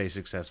continued to stay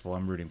successful.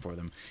 I'm rooting for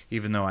them,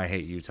 even though I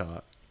hate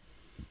Utah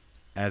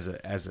as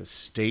a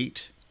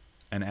state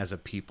and as a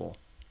people.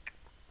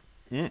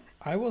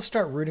 I will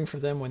start rooting for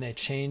them when they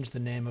change the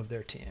name of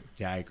their team.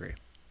 Yeah, I agree.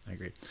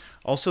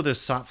 Also, the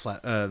salt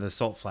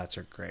flats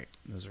are great.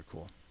 Those are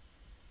cool.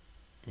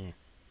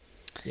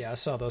 Yeah, I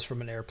saw those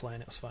from an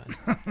airplane. It was fun.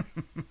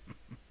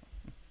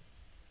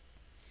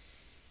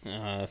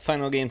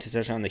 Final game to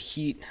touch on: the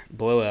Heat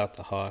blow out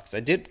the Hawks. I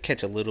did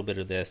catch a little bit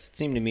of this. It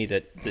seemed to me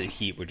that the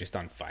Heat were just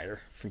on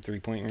fire from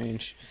 3-point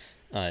range.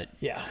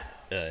 Yeah.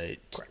 The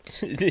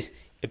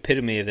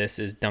epitome of this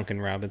is Duncan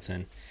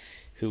Robinson,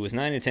 who was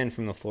 9 of 10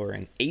 from the floor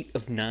and 8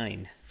 of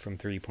 9 from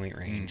 3-point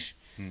range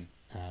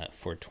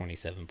for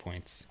 27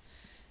 points.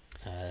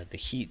 The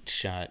Heat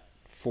shot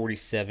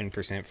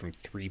 47% from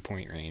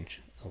 3-point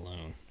range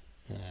alone.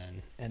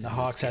 And the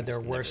Hawks had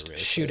their worst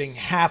really shooting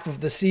half of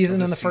the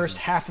season in the first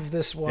half of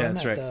this one at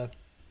the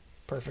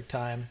perfect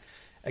time.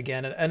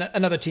 Again,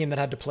 another team that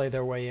had to play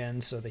their way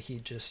in, so the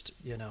Heat just,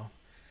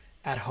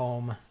 at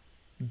home,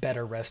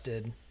 better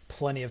rested,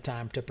 plenty of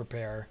time to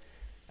prepare.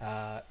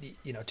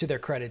 To their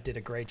credit, did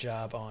a great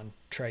job on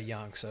Trae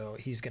Young, so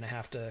he's going to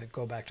have to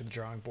go back to the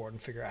drawing board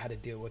and figure out how to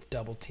deal with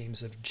double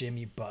teams of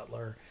Jimmy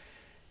Butler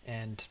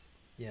and,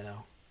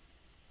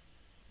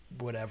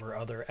 whatever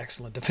other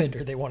excellent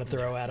defender they want to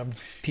throw at him.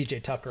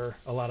 PJ Tucker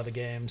a lot of the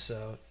game,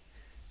 so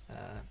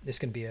it's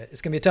gonna be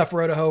a tough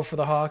road to hoe for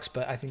the Hawks,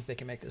 but I think they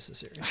can make this a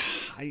series.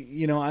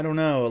 I don't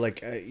know.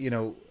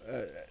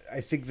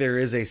 I think there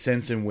is a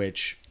sense in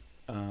which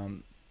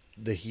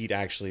the Heat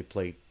actually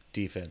play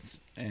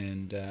defense,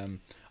 and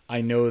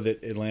I know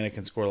that Atlanta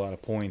can score a lot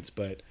of points,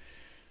 but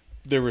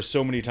there were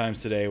so many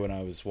times today when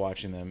I was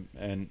watching them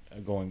and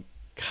going,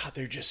 God,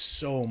 they're just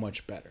so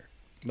much better.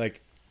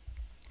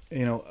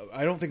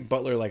 I don't think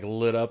Butler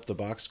lit up the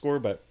box score,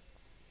 but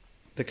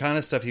the kind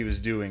of stuff he was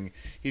doing,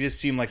 he just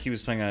seemed like he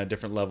was playing on a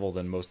different level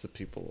than most of the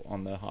people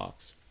on the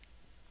Hawks.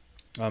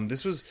 The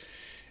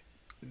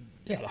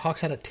Hawks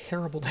had a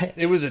terrible day.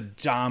 It was a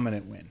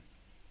dominant win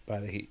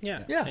by the Heat.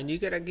 Yeah. And you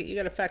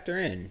gotta factor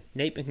in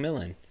Nate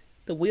McMillan.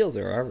 The wheels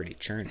are already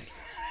churning.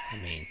 I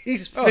mean,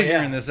 he's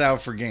figuring this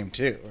out for game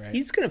 2, right?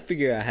 He's gonna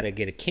figure out how to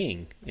get a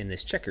king in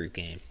this checkers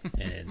game,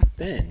 and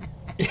then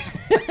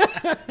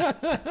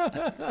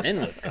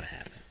what's gonna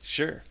happen?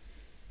 Sure.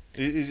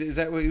 Is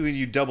that when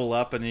you double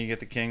up and then you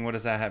get the king? What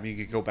does that happen? You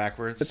can go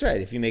backwards? That's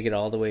right. If you make it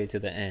all the way to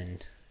the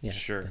end,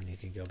 sure, then you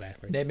can go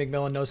backwards. Nate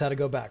McMillan knows how to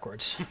go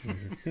backwards.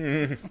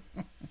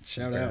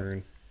 Shout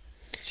out.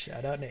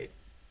 Shout out, Nate.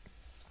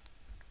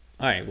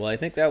 All right. Well, I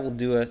think that will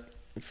do it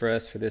for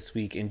us for this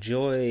week.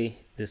 Enjoy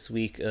this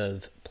week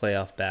of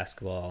playoff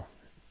basketball.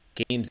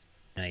 Games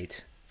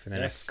night for the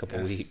next couple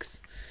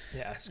weeks.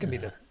 Yeah, it's going to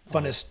be the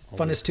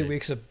funnest 2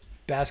 weeks of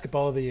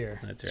basketball of the year.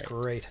 That's right. It's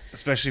great.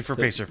 Especially for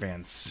Pacer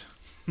fans.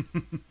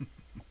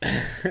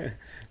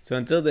 So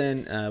until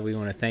then, we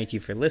want to thank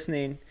you for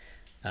listening.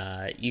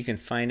 You can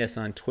find us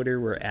on Twitter.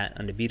 We're at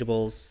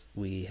Undebeatables.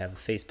 We have a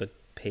Facebook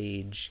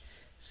page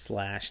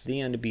 /The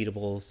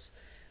Undebeatables.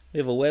 We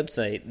have a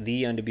website,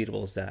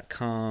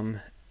 theundebeatables.com,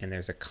 and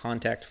there's a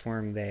contact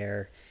form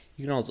there.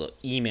 You can also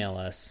email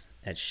us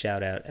at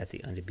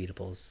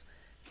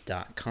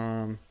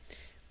shoutout@theundebeatables.com.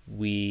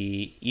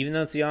 Even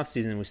though it's the off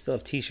season, we still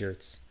have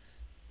t-shirts.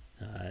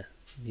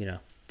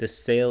 The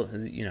sale,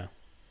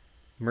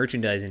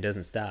 merchandising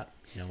doesn't stop,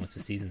 once the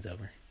season's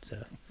over.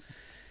 So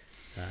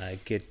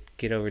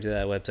get over to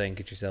that website and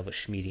get yourself a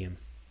Schmedium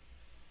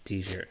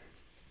t-shirt.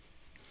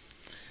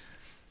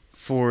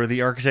 For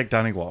the architect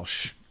Donnie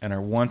Walsh and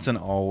our once and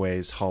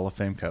always Hall of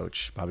Fame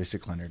coach, Bobby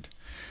Stick Leonard.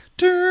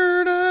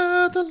 Turn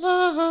out the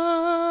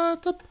light,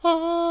 the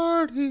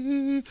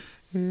party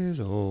is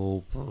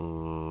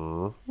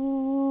over.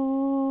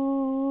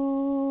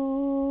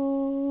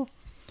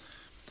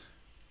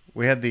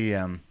 We had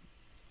the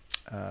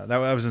that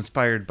I was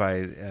inspired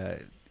by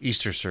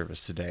Easter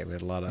service today. We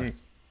had a lot of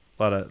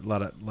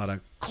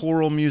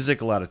choral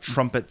music, a lot of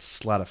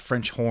trumpets, a lot of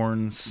French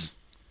horns.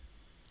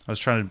 I was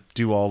trying to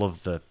do all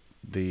of the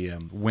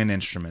wind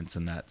instruments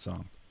in that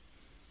song.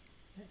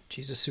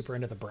 Jesus, super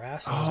into the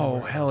brass. Oh,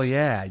 hell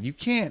yeah. You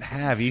can't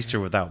have Easter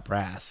without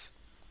brass.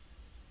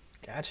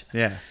 Gotcha.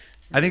 Yeah.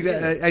 I think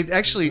that I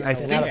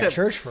think that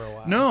church for a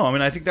while. No, I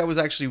mean, I think that was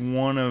actually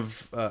one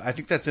of I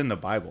think that's in the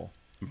Bible.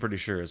 I'm pretty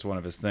sure it's one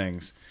of his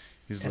things.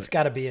 It's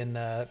got to be in.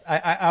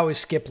 I always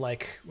skip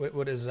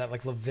what is that,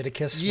 like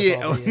Leviticus?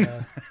 Yeah, with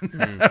all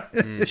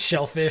the,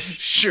 shellfish.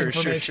 Sure.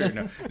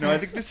 No, I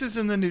think this is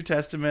in the New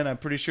Testament. I'm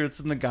pretty sure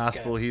it's in the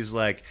Gospel. Okay. He's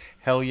like,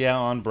 "Hell yeah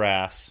on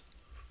brass."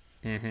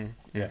 Mm-hmm.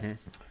 Yeah, mm-hmm.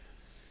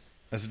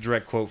 That's a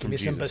direct quote from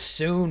Jesus. Give me some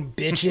bassoon,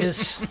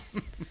 bitches.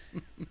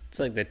 It's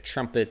like the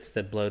trumpets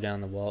that blow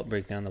down the wall,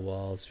 break down the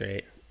walls,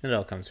 right? It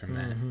all comes from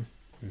that. Mm-hmm.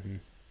 Mm-hmm.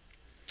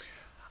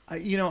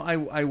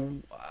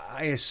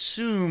 I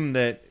assume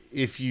that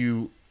if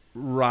you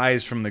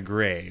rise from the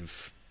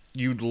grave,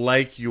 you'd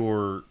like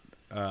your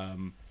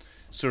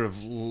sort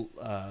of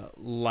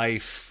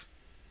life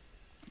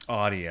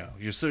audio,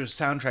 your sort of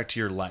soundtrack to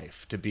your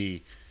life, to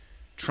be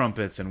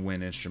trumpets and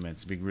wind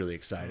instruments, being really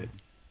excited.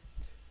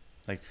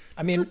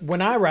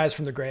 When I rise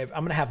from the grave,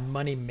 I'm gonna have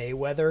Money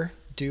Mayweather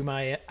do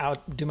my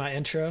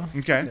intro.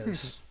 Okay.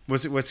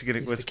 What's it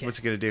gonna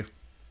do?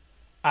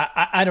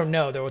 I don't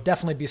know. There will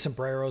definitely be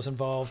sombreros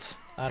involved.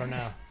 I don't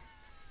know.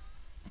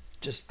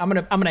 Just I'm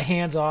gonna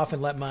hands off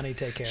and let Money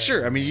take care of it.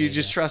 Sure. I mean, you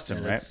just trust him,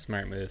 right? That's a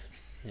smart move.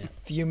 Yeah.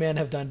 Few men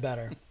have done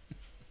better.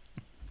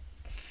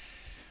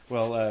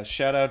 Well,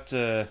 shout out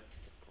to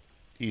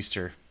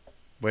Easter.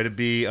 Way to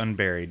be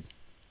unburied.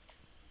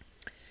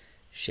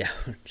 Shout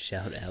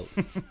out.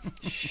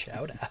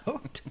 Shout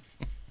out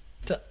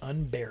to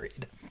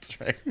Unburied.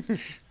 That's right.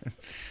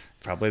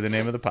 Probably the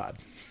name of the pod.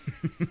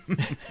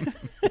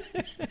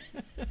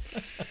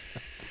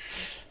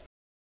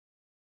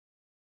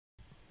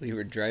 We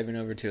were driving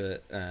over to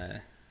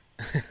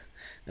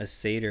a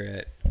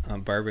Seder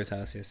at Barbara's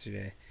house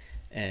yesterday,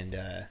 and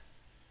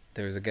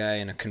there was a guy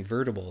in a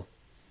convertible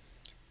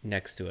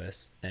next to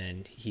us,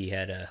 and he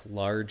had a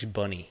large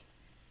bunny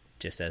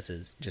just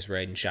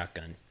riding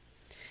shotgun.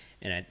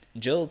 And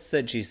Jill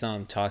said she saw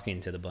him talking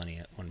to the bunny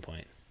at one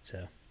point,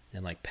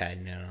 and like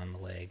patting it on the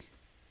leg.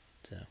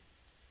 So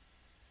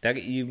that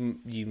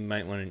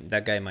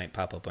that guy might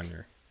pop up on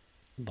your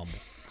Bumble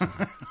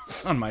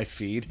on my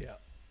feed. Yeah.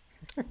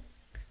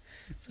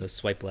 So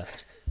swipe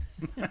left.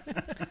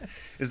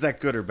 Is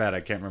that good or bad? I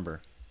can't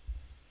remember.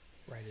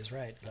 Right is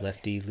right.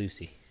 Lefty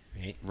loosey,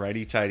 right?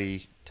 Righty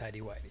tighty.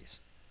 Tidy whities.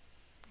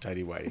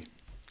 Tidy whitey.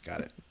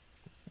 Got it.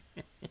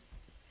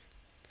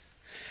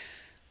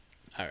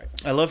 All right.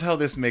 I love how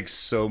this makes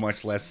so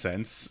much less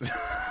sense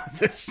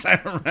this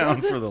time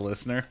around for the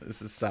listener.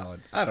 This is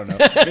solid. I don't know.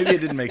 Maybe it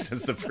didn't make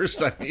sense the first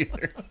time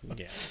either.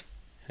 Yeah.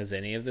 Has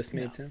any of this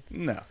made sense?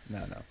 No.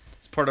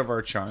 It's part of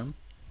our charm.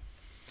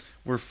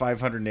 We're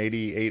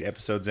 588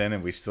 episodes in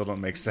and we still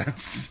don't make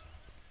sense.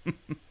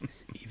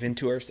 Even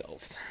to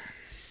ourselves.